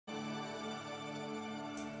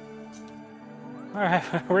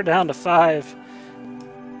Alright, we're down to 5.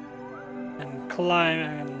 And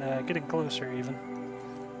climbing, getting closer even.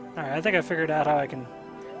 Alright, I think I figured out how I can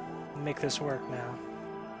make this work now.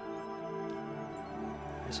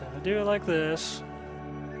 So I'm going to do it like this.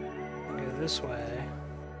 Go this way.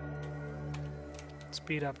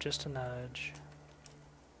 Speed up just a nudge.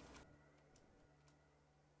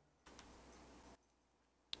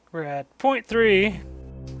 We're at 0.3,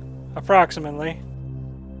 approximately,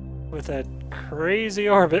 with a crazy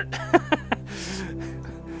orbit.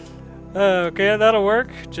 Okay, that'll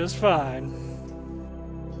work just fine.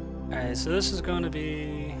 Alright, so this is going to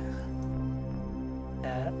be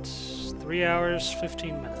at 3 hours,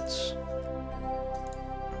 15 minutes.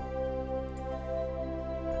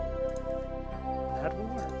 That will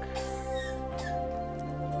work.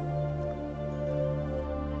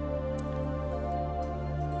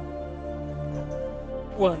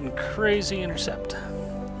 One crazy intercept.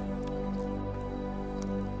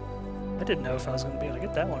 I didn't know if I was going to be able to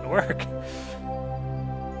get that one to work.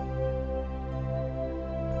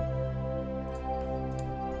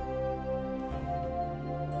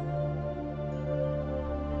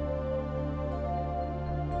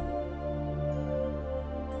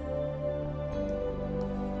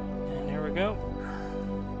 And here we go.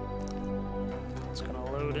 It's going to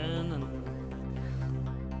load in and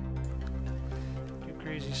do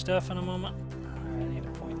crazy stuff in a moment. I need to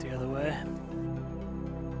point the other way.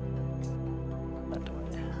 That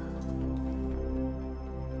way.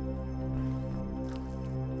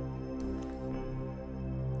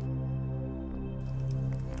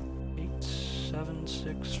 8, 7,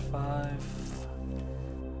 6, 5,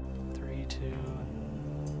 3, 2,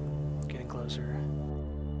 and getting closer.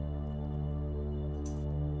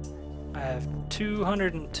 I have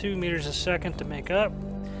 202 meters a second to make up.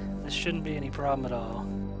 This shouldn't be any problem at all.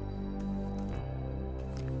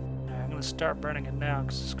 Alright, I'm going to start burning it now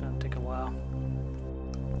because it's going to take a while.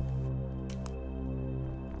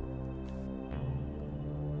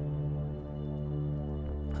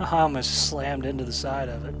 I almost slammed into the side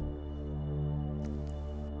of it.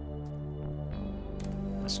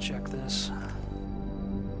 Let's check this.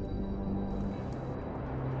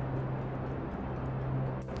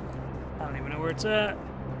 I don't even know where it's at.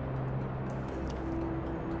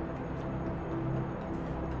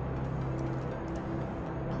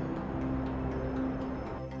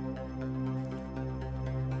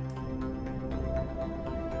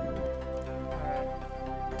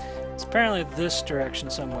 Apparently this direction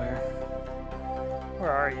somewhere.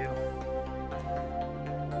 Where are you?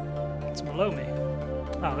 It's below me.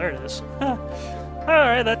 Oh, there it is.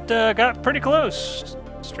 Alright, that got pretty close,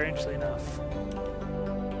 strangely enough.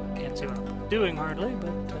 Can't see what I'm doing hardly,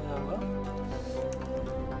 but well.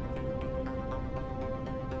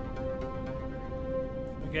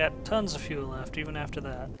 We got tons of fuel left, even after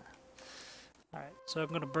that. Alright, so I'm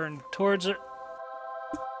going to burn towards it.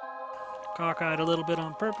 Cockeyed a little bit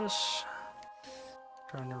on purpose.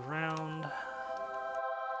 Turn around.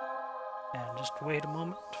 And just wait a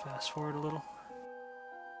moment. Fast forward a little.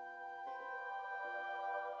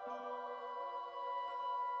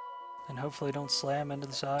 And hopefully don't slam into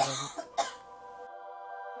the side of it.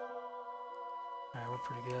 Alright, we're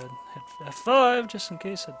pretty good. Hit F5 just in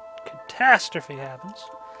case a catastrophe happens.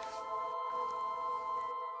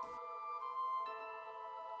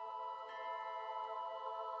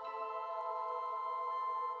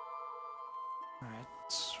 Alright,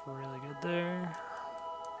 it's really good there.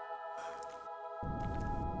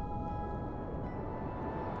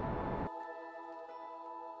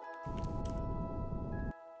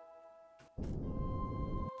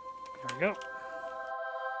 There we go.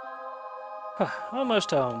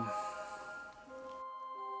 Almost home.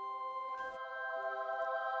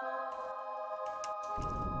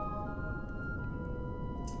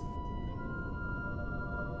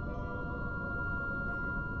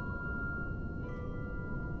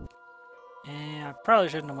 Yeah, I probably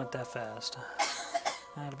shouldn't have went that fast.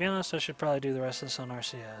 To be honest, I should probably do the rest of this on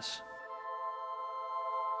RCS.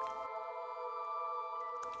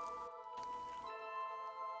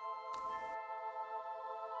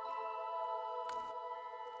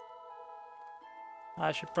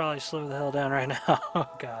 I should probably slow the hell down right now. Oh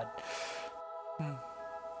god.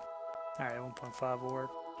 Alright, 1.5 will work.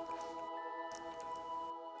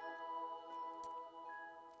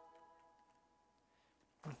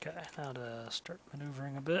 Okay, now to start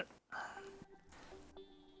maneuvering a bit.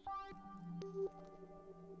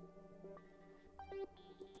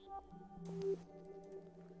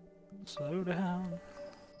 Slow down.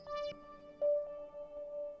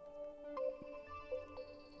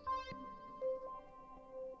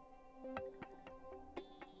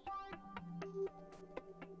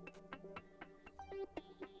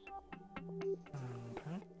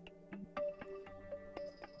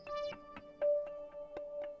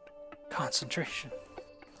 concentration.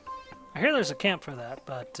 I hear there's a camp for that,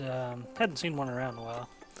 but hadn't seen one around in a while.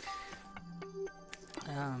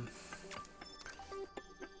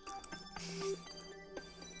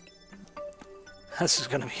 This is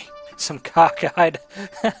gonna be some cockeyed,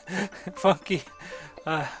 funky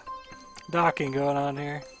docking going on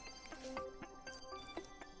here.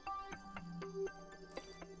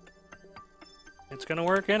 It's gonna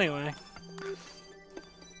work anyway.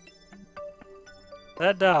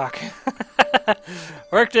 That dock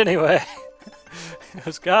worked anyway. It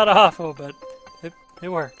was god awful, but it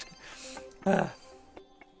worked. How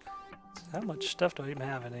much stuff do I even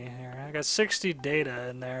have in here? I got 60 data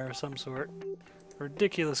in there of some sort.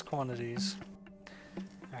 Ridiculous quantities.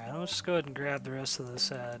 Alright, let's just go ahead and grab the rest of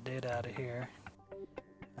this data out of here.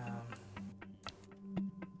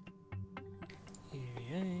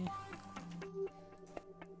 EVA.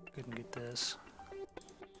 We can get this.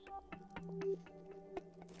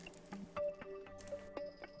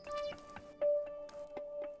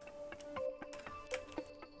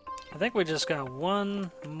 I think we just got one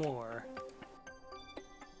more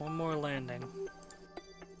landing,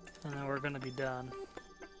 and then we're gonna be done.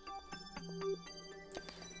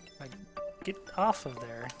 If I get off of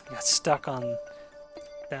there, got stuck on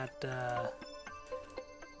that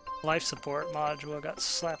life support module, got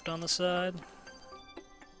slapped on the side.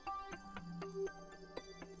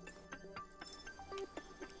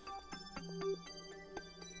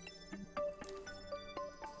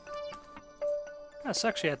 That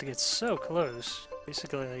sucks, you have to get so close.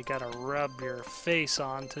 Basically, you gotta rub your face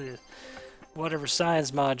onto whatever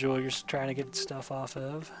science module you're trying to get stuff off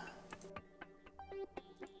of.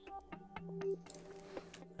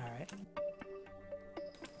 Alright.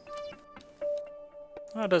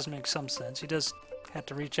 Well, it does make some sense. He does have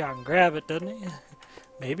to reach out and grab it, doesn't he?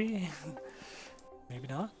 Maybe? Maybe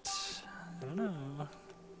not? I don't know.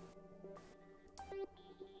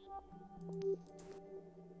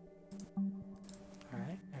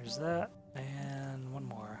 Alright, there's that. And one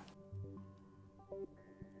more.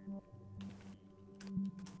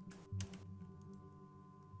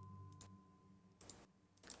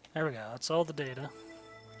 There we go, that's all the data.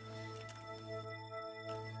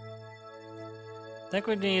 I think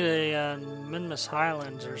we need a Minmus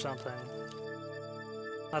Highlands or something.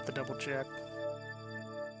 I'll have to double check.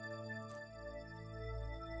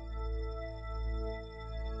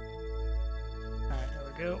 Alright, there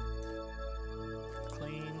we go.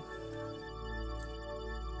 Clean.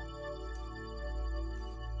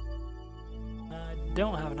 I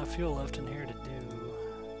don't have enough fuel left in here to do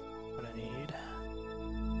what I need.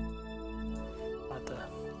 I'll have to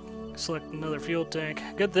select another fuel tank.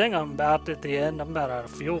 Good thing I'm about at the end. I'm about out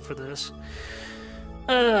of fuel for this.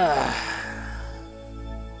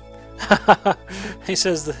 He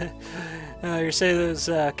says that you say those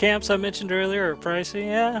camps I mentioned earlier are pricey.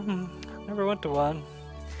 Yeah, never went to one.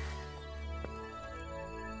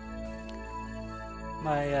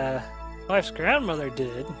 My wife's grandmother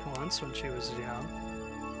did once when she was young.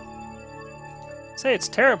 Say it's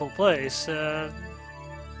a terrible place.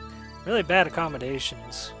 Really bad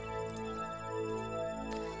accommodations.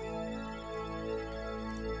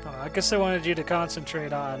 Oh, I guess they wanted you to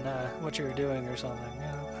concentrate on what you were doing or something, you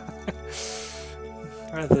know?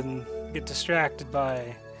 Rather than get distracted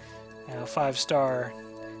by, you know, 5-star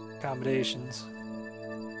accommodations.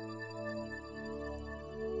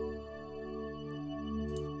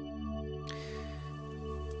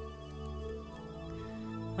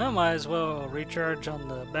 I might as well recharge on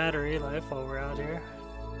the battery life while we're out here.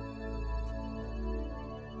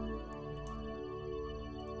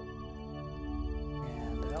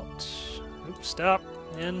 And out. Oops, stop.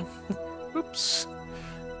 In. Oops.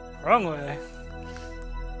 Wrong way.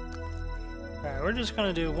 Alright, we're just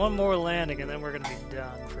gonna do one more landing and then we're gonna be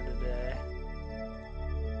done for today.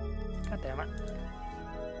 God damn it.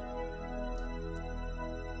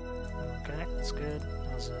 Okay, that's good.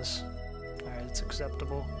 How's this? Alright, it's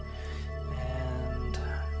acceptable. And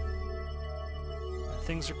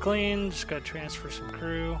things are clean, just gotta transfer some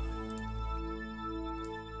crew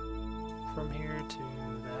from here to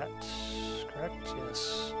that. Correct?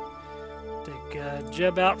 Yes. Take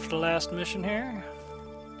Jeb out for the last mission here.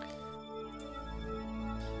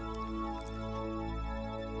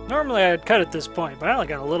 Normally I'd cut at this point, but I only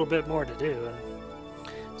got a little bit more to do.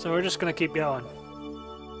 So we're just gonna keep going.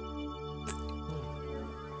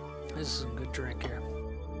 This is some good drink here.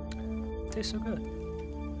 Tastes so good.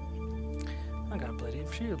 I got a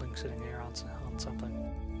palladium shielding sitting here on something.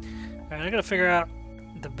 Alright, I gotta figure out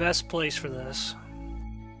the best place for this.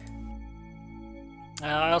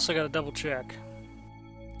 I also gotta double check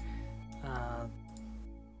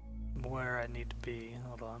where I need to be.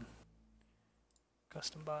 Hold on.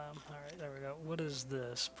 Custom biome. Alright, there we go. What is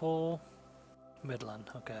this? Pole, Midland.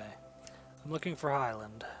 Okay. I'm looking for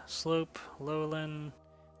Highland. Slope, Lowland,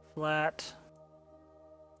 Flat,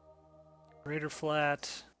 Greater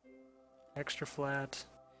Flat, Extra Flat.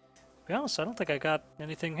 To be honest, I don't think I got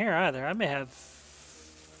anything here either. I may have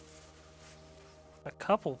a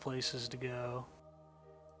couple places to go.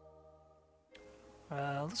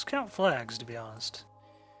 Let's count flags, to be honest.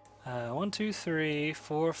 1, 2, 3,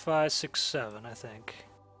 4, 5, 6, 7, I think.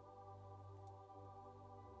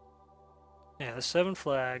 Yeah, there's 7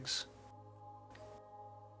 flags.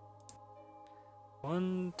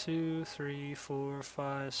 1, 2, 3, 4,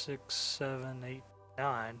 5, 6, 7, 8,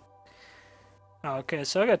 9. Oh, okay,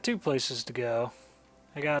 so I got 2 places to go.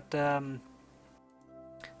 I got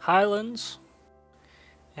Highlands,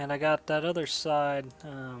 and I got that other side.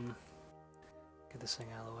 Get this thing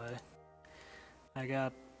out of the way. I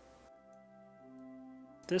got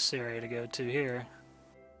this area to go to here.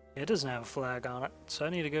 It doesn't have a flag on it, so I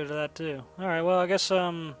need to go to that too. Alright, well I guess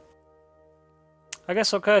I'll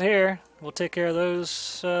cut here. We'll take care of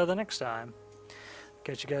those the next time.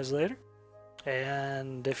 Catch you guys later.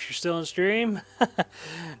 And if you're still in stream,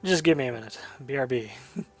 just give me a minute. BRB.